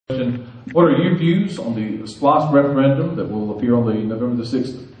What are your views on the SPLOST referendum that will appear on the November the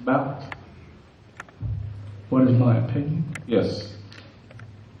 6th ballot? What is my opinion? Yes.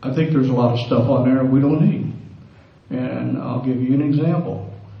 I think there's a lot of stuff on there we don't need. And I'll give you an example.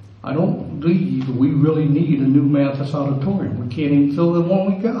 I don't believe we really need a new Mathis auditorium. We can't even fill the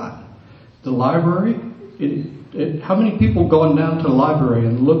one we got. The library, how many people gone down to the library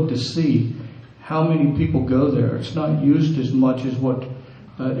and looked to see how many people go there? It's not used as much as what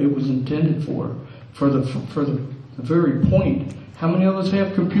it was intended for. For the very point, how many of us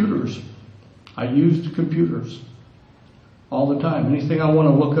have computers? I use the computers all the time. Anything I want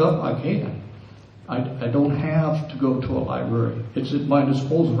to look up, I can. I don't have to go to a library. It's at my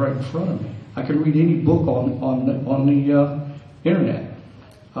disposal right in front of me. I can read any book on the internet.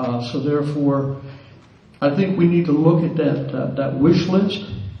 So therefore, I think we need to look at that wish list,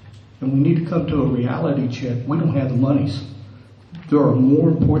 and we need to come to a reality check. We don't have the monies. There are more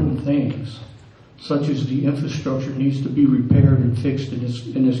important things, such as the infrastructure needs to be repaired and fixed in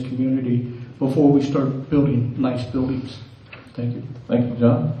this community before we start building nice buildings. Thank you. Thank you,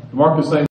 John. Marcus,